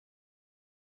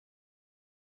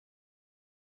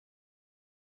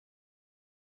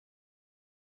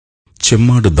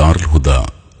ചെമ്മാട് ദാറുൽ ഹുദ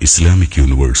Islamic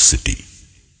university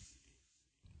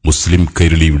മുസ്ലിം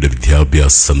കൈരളിയുടെ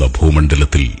വിദ്യാഭ്യാസ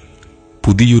നഭോമണ്ഡലത്തിൽ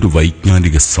പുതിയൊരു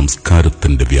വൈജ്ഞാനിക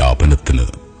സംസ്കാരത്തിന്റെ വ്യാപനത്തിന്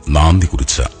നാന്ദി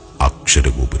കുറിച്ച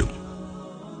അക്ഷരഗോപുരം.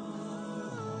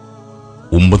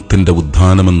 ഉമ്മത്തിന്റെ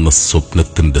ഉദ്ധാനമെന്ന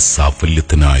സ്വപ്നത്തിന്റെ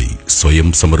സാഫല്യത്തിനായി സ്വയം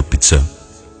സമർപ്പിച്ച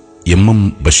എം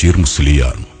ബഷീർ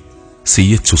മുസ്ലിയാർ,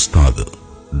 CH ഉസ്താദ്,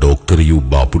 ഡോക്ടർ യു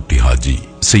ബാപ്പുട്ടി ഹാജി,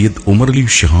 സയ്യിദ് ഉമർ അലി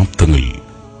ശിഹാബ് തങ്ങൾ,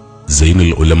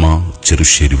 സൈനുൽ ഉലമ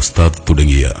ചെറുശ്ശേരി ഉസ്താദ്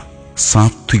തുടങ്ങിയ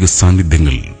സാത്വിക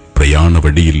സാന്നിധ്യങ്ങൾ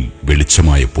പ്രയാണവഴിയിൽ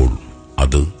വെളിച്ചമായപ്പോൾ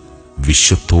അത്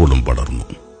വിശ്വത്തോളം വളർന്നു.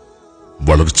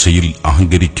 വളർച്ചയിൽ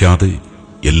അഹങ്കരിക്കാതെ,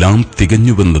 എല്ലാം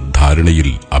തികഞ്ഞുവെന്ന ധാരണയിൽ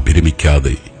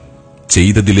അഭിരമിക്കാതെ,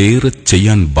 ചെയ്തതിലേറെ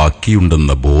ചെയ്യാൻ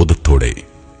ബാക്കിയുണ്ടെന്ന ബോധത്തോടെ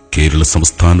കേരള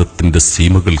സംസ്ഥാനത്തിന്റെ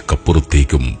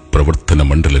സീമകൾക്കപ്പുറത്തേക്കും പ്രവർത്തന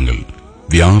മണ്ഡലങ്ങൾ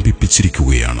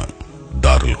വ്യാപിപ്പിച്ചിരിക്കുകയാണ്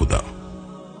ദാറുൽ ഹുദ.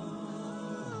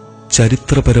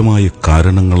 ചരിത്രപരമായ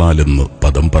കാരണങ്ങളാലെന്ന്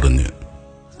പദം പറഞ്ഞ്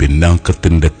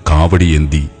പിന്നാക്കത്തിന്റെ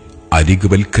കാവടിയേന്തി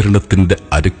അരികവൽക്കരണത്തിന്റെ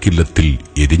അരക്കില്ലത്തിൽ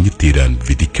എരിഞ്ഞുതീരാൻ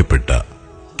വിധിക്കപ്പെട്ട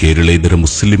കേരളേതര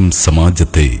മുസ്ലിം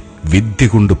സമാജത്തെ വിദ്യ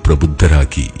കൊണ്ട്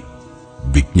പ്രബുദ്ധരാക്കി,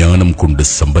 വിജ്ഞാനം കൊണ്ട്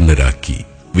സമ്പന്നരാക്കി,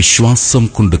 വിശ്വാസം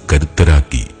കൊണ്ട്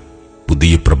കരുത്തരാക്കി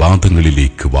പുതിയ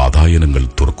പ്രഭാതങ്ങളിലേക്ക് വാതായനങ്ങൾ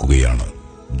തുറക്കുകയാണ്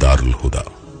ദാറുൽ ഹുദ.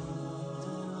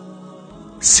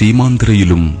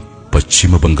 സീമാന്തരയിലും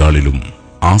പശ്ചിമ ബംഗാളിലും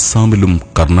ആസാമിലും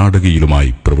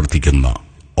കർണാടകയിലുമായി പ്രവർത്തിക്കുന്ന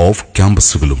ഓഫ്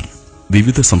ക്യാമ്പസുകളും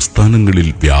വിവിധ സംസ്ഥാനങ്ങളിൽ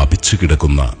വ്യാപിച്ചു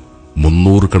കിടക്കുന്ന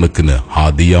 300 കണക്കിന്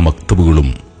ഹാദിയ മക്തബുകളും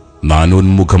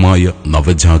നാനോന്മുഖമായ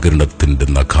നവജാഗരണത്തിന്റെ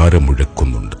നഖാരം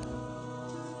മുഴക്കുന്നുണ്ട്.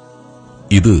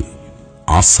 ഇത്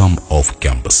ആസാം ഓഫ്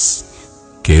ക്യാമ്പസ്.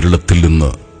 കേരളത്തിൽ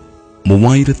നിന്ന്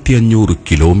 3500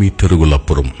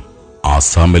 കിലോമീറ്ററുകളപ്പുറം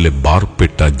ആസാമിലെ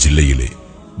ബാർപെട്ട ജില്ലയിലെ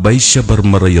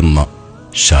ബൈശബർമറ എന്ന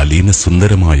ശാലീന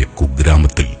സുന്ദരമായ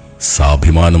കുഗ്രാമത്തിൽ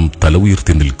സാഭിമാനം തല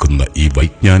ഉയർത്തി നിൽക്കുന്ന ഈ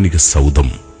വൈജ്ഞാനിക സൗധം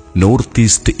നോർത്ത്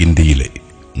ഈസ്റ്റ് ഇന്ത്യയിലെ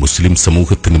മുസ്ലിം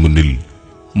സമൂഹത്തിന് മുന്നിൽ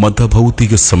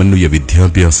മതഭൗതിക സമന്വയ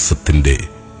വിദ്യാഭ്യാസത്തിന്റെ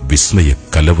വിസ്മയ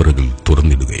കലവറകൾ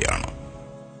തുറന്നിടുകയാണ്.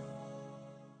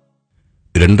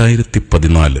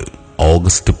 2014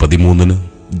 ഓഗസ്റ്റ് 13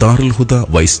 ദാറുൽ ഹുദ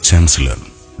vice chancellor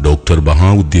doctor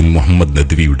Bahauddin Muhammad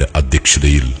നദ്വിയുടെ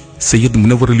അധ്യക്ഷതയിൽ സയ്യിദ്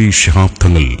മുനവർ അലി ശിഹാബ്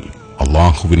തങ്ങൾ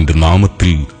അള്ളാഹുവിന്റെ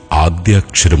നാമത്തിൽ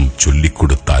ആദ്യാക്ഷരം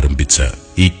ചൊല്ലിക്കൊടുത്താരംഭിച്ച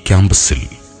ഈ ക്യാമ്പസിൽ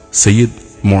സയ്യിദ്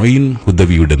മൊയ്ൻ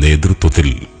ഹുദവിയുടെ നേതൃത്വത്തിൽ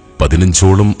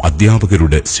 15ഓളം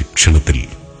അധ്യാപകരുടെ ശിക്ഷണത്തിൽ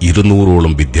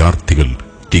 200ഓളം വിദ്യാർത്ഥികൾ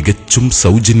തികച്ചും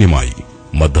സൗജന്യമായി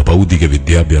മതഭൗതിക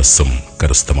വിദ്യാഭ്യാസം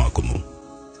കരസ്ഥമാക്കുന്നു.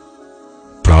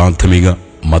 പ്രാഥമിക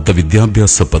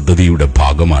മതവിദ്യാഭ്യാസ പദ്ധതിയുടെ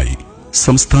ഭാഗമായി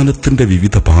സംസ്ഥാനത്തിന്റെ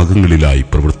വിവിധ ഭാഗങ്ങളിലായി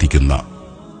പ്രവർത്തിക്കുന്ന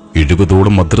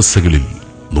 70ഓളം മദ്രസകളിൽ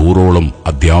 100ഓളം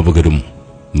അധ്യാപകരും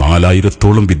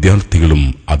 4000ഓളം വിദ്യാർത്ഥികളും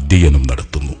അധ്യയനം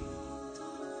നടത്തുന്നു.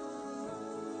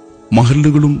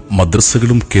 മഹല്ലുകളും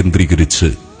മദ്രസകളും കേന്ദ്രീകരിച്ച്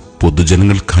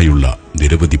പൊതുജനങ്ങൾക്കായുള്ള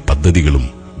നിരവധി പദ്ധതികളും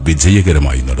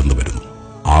വിജയകരമായി നടന്നുവരുന്നു.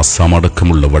 ആസാം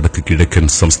അടക്കമുള്ള വടക്ക് കിഴക്കൻ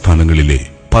സംസ്ഥാനങ്ങളിലെ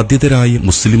പതിതരായ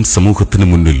മുസ്ലിം സമൂഹത്തിന്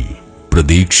മുന്നിൽ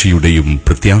പ്രതീക്ഷയുടെയും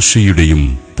പ്രത്യാശയുടെയും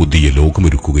പുതിയ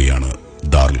ലോകമൊരുക്കുകയാണ്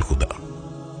ദാറുൽ ഹുദ.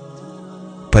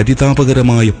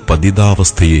 പരിതാപകരമായ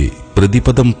പതിതാവസ്ഥയെ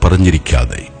പ്രതിപദം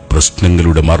പറഞ്ഞിരിക്കാതെ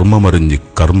പ്രശ്നങ്ങളുടെ മർമ്മമറിഞ്ഞ്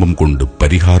കർമ്മം കൊണ്ട്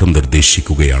പരിഹാരം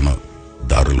നിർദ്ദേശിക്കുകയാണ്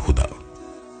ദാറുൽ ഹുദ.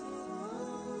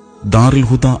 ദാറുൽ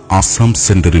ഹുദ ആസാം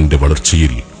സെന്ററിന്റെ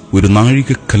വളർച്ചയിൽ ഒരു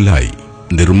നാഴികക്കല്ലായി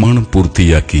നിർമ്മാണം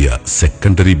പൂർത്തിയാക്കിയ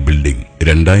സെക്കൻഡറി ബിൽഡിംഗ്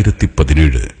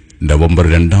 2017 നവംബർ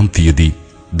 2-ാം തീയതി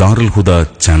ദാറുൽ ഹുദ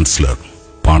ചാൻസലർ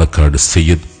പാണക്കാട്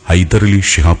സയ്യിദ് ഹൈദർ അലി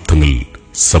ശിഹാബ് തങ്ങൾ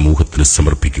സമൂഹത്തിന്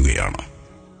സമർപ്പിക്കുകയാണ്.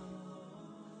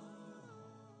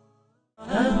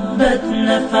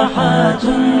 نفحات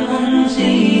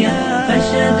أنسية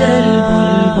فشد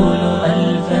البلبل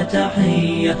ألف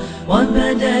تحية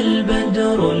وبدا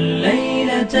البدر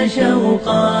الليلة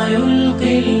شوقا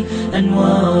يلقي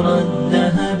الأنوار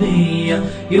الذهبية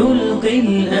يلقي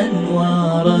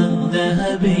الأنوار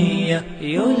الذهبية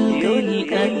يلقي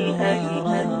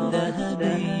الأنوار الذهبية